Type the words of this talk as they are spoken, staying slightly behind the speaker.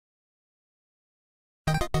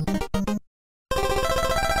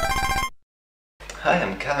Hi,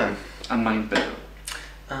 I'm Kevin. And mine Pedro.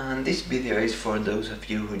 And this video is for those of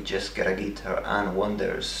you who just got a guitar and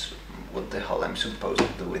wonders what the hell I'm supposed to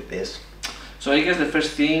do with this. So I guess the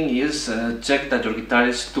first thing is check that your guitar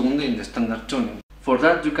is tuned in the standard tuning. For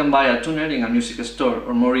that you can buy a tuner in a music store,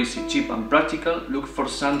 or more easy, cheap and practical, look for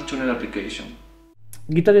some tuner application.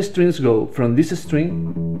 Guitar strings go from this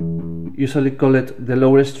string, usually call it the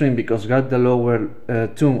lower string because got the lower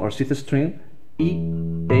tune or sixth string, E,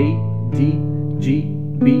 A, D, G,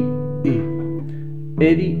 B, E.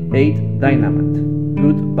 Eddie ate dynamite.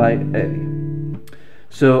 Goodbye, Eddie.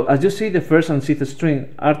 So as you see, the first and sixth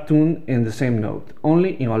string are tuned in the same note,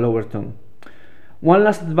 only in a lower tone. One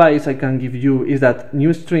last advice I can give you is that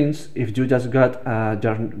new strings, if you just got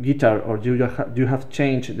your guitar or you have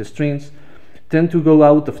changed the strings, tend to go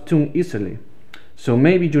out of tune easily. So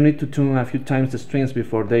maybe you need to tune a few times the strings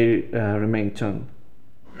before they remain tuned.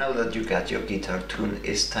 Now that you got your guitar tuned,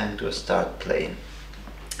 it's time to start playing.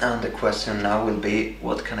 And the question now will be,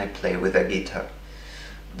 what can I play with a guitar?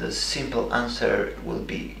 The simple answer will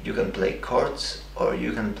be, you can play chords or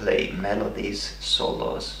you can play melodies,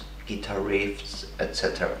 solos, guitar riffs,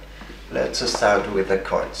 etc. Let's start with the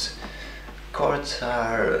chords. Chords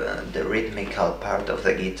are the rhythmical part of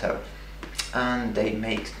the guitar, and they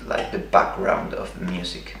make like the background of the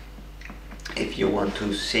music. If you want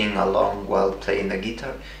to sing along while playing the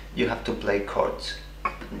guitar, you have to play chords.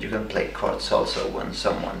 You can play chords also when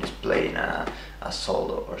someone is playing a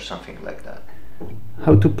solo or something like that.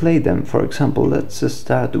 How to play them? For example, let's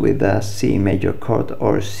start with a C major chord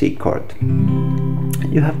or C chord.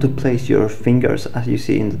 You have to place your fingers as you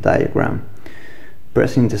see in the diagram,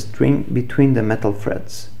 pressing the string between the metal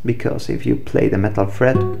frets, because if you play the metal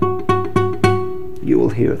fret, you will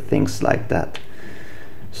hear things like that.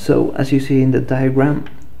 So as you see in the diagram,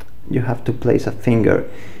 you have to place a finger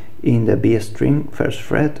in the B string, first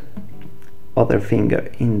fret, other finger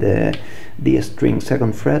in the D string,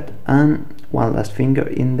 second fret, and one last finger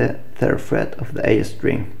in the third fret of the A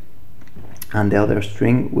string. And the other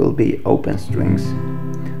string will be open strings.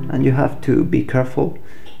 And you have to be careful,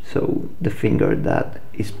 so the finger that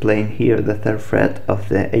is playing here, the third fret of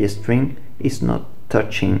the A string, is not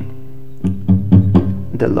touching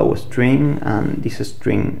the low string, and this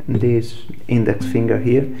string, this index finger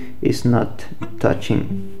here, is not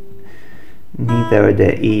touching neither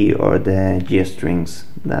the E or the G strings.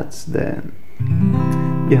 That's the...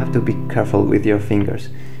 You have to be careful with your fingers.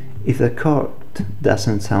 If the chord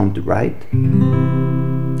doesn't sound right,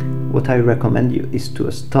 what I recommend you is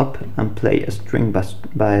to stop and play a string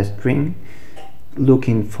by a string,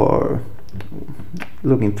 looking for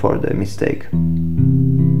the mistake.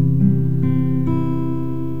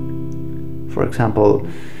 For example,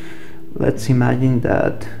 let's imagine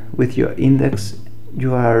that with your index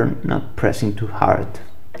you are not pressing too hard.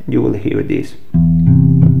 You will hear this.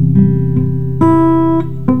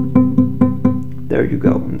 There you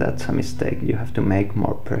go, that's a mistake. You have to make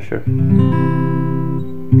more pressure.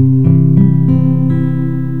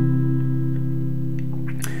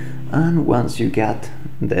 And once you get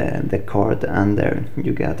the chord and there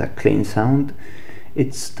you get a clean sound,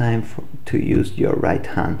 it's time to use your right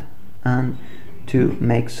hand and to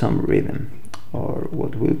make some rhythm, or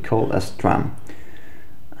what we'll call a strum.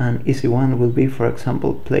 An easy one will be, for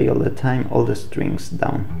example, play all the time all the strings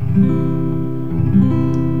down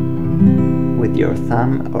with your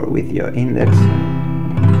thumb or with your index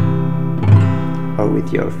or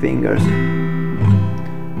with your fingers,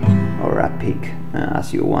 or a pick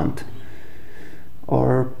as you want,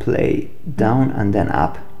 or play down and then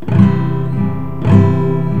up.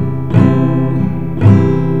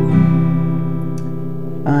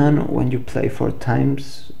 And when you play 4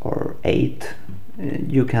 times or 8,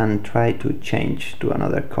 you can try to change to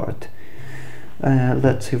another chord.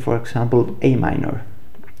 Let's say, for example, A minor.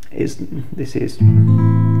 This is,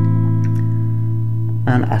 and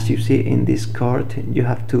as you see in this chord, you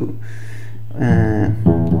have to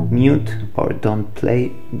mute or don't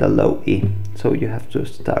play the low E. So you have to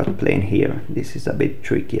start playing here. This is a bit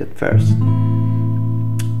tricky at first.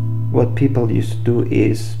 What people used to do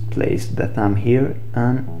is place the thumb here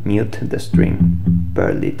and mute the string,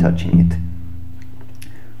 barely touching it.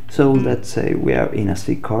 So let's say we are in a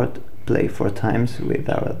C chord, play 4 times with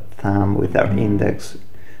our thumb, with our index,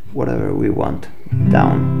 whatever we want,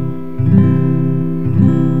 down.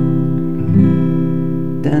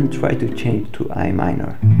 Then try to change to I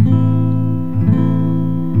minor.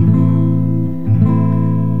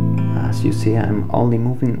 As you see, I'm only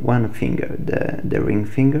moving one finger, the ring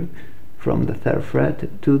finger, from the 3rd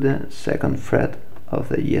fret to the 2nd fret of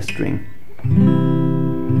the G string.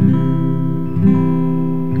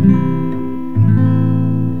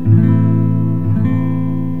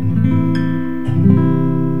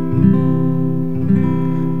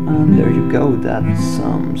 that's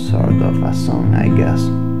some sort of a song, I guess.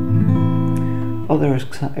 Other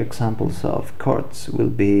examples of chords will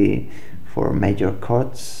be for major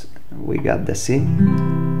chords. We got the C,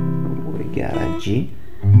 we got a G,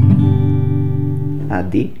 a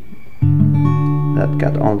D, that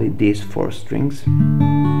got only these 4 strings,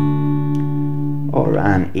 or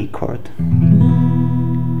an E chord.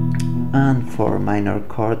 And for minor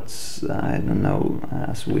chords, I don't know,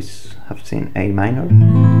 as we have seen, A minor,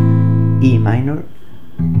 E minor,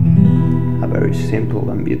 a very simple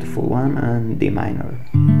and beautiful one, and D minor.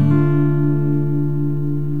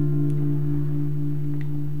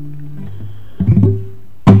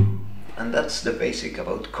 And that's the basic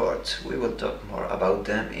about chords. We will talk more about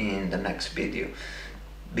them in the next video.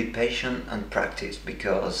 Be patient and practice,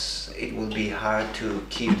 because it will be hard to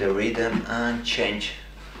keep the rhythm and change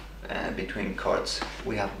between chords.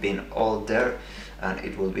 We have been all there and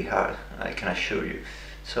it will be hard, I can assure you.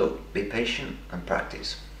 So be patient and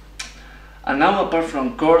practice. And now, apart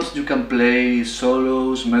from chords, you can play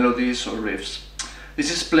solos, melodies or riffs.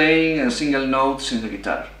 This is playing single notes in the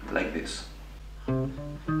guitar, like this.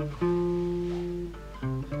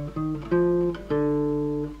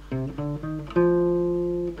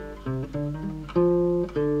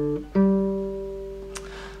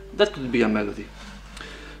 That could be a melody.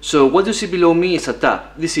 So what you see below me is a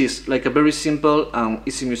tab. This is like a very simple and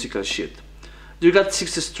easy musical sheet. You got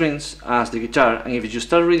 6 strings as the guitar, and if you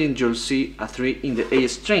start reading, you'll see a 3 in the A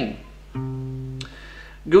string.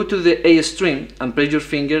 Go to the A string and place your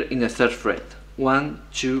finger in the 3rd fret. 1,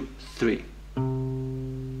 2, 3.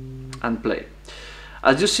 And play.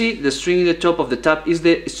 As you see, the string in the top of the tab is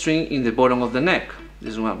the string in the bottom of the neck.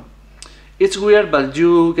 This one. It's weird, but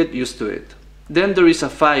you get used to it. Then there is a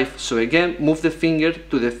 5, so again move the finger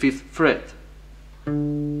to the 5th fret.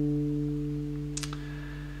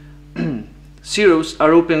 Zeros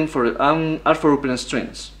are for open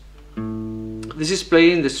strings. This is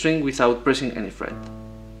playing the string without pressing any fret.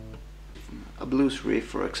 A blues riff,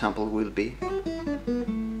 for example, will be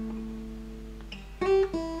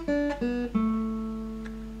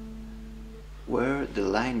where the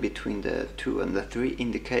line between the 2 and the 3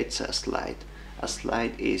 indicates a slide. A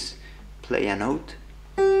slide is play a note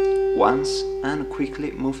once and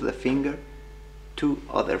quickly move the finger to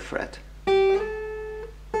other fret.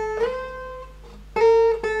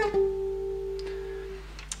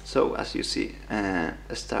 So as you see,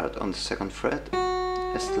 start on the 2nd fret,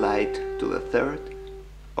 slide to the 3rd,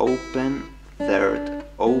 open, 3rd,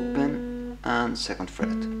 open, and 2nd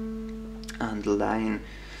fret. And the line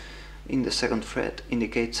in the 2nd fret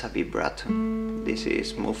indicates a vibrato. This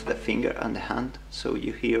is move the finger and the hand so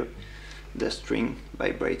you hear the string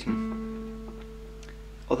vibrating.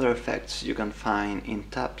 Other effects you can find in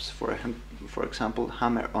tabs, for example,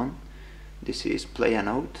 hammer on. This is play a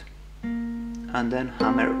note and then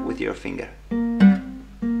hammer with your finger.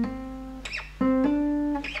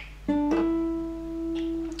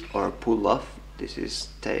 Or pull off. This is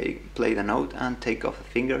play the note and take off a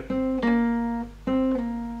finger.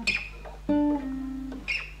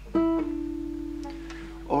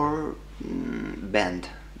 Or bend.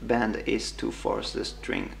 Bend is to force the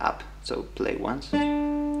string up. So play once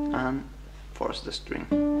and force the string.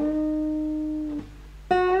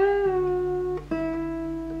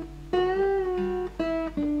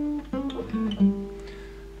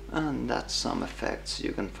 And that's some effects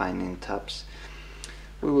you can find in tabs.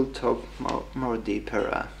 We will talk more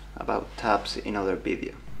deeper about tabs in other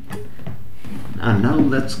video. And now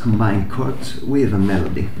let's combine chords with a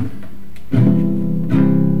melody.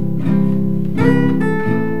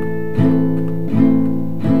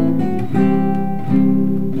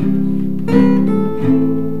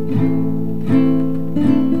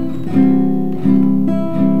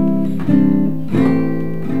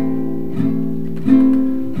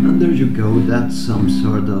 That's some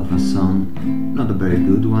sort of a song, not a very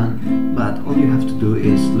good one, but all you have to do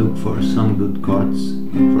is look for some good chords.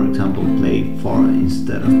 For example, play 4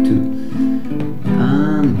 instead of 2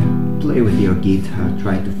 and play with your guitar,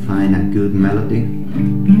 try to find a good melody.